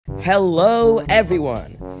Hello,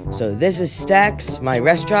 everyone. So this is Stacks, my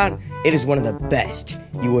restaurant. It is one of the best.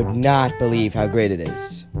 You would not believe how great it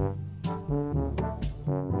is.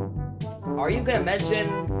 Are you gonna mention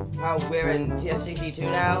how we're in TSJC2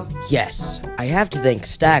 now? Yes, I have to thank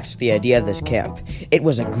Stacks for the idea of this camp. It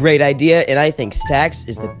was a great idea, and I think Stacks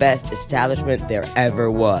is the best establishment there ever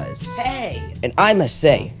was. Hey! And I must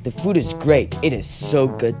say, the food is great. It is so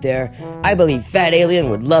good there. I believe Fat Alien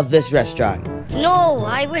would love this restaurant. No,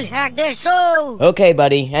 I will hack their soul! Okay,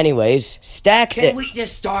 buddy. Anyways, Stacks Can we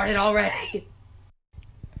just start it already?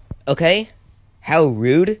 Okay? How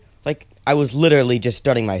rude? Like, I was literally just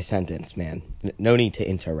starting my sentence, man. No need to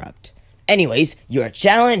interrupt. Anyways, your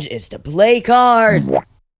challenge is to play card.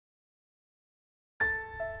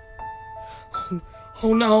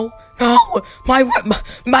 Oh no, no,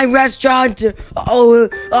 my restaurant.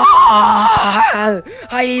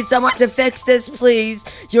 I need someone to fix this, please.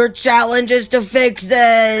 Your challenge is to fix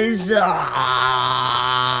this.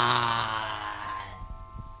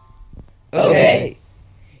 Okay.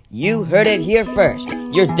 You heard it here first.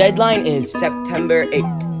 Your deadline is September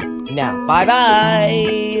 8th. Now,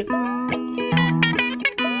 bye-bye!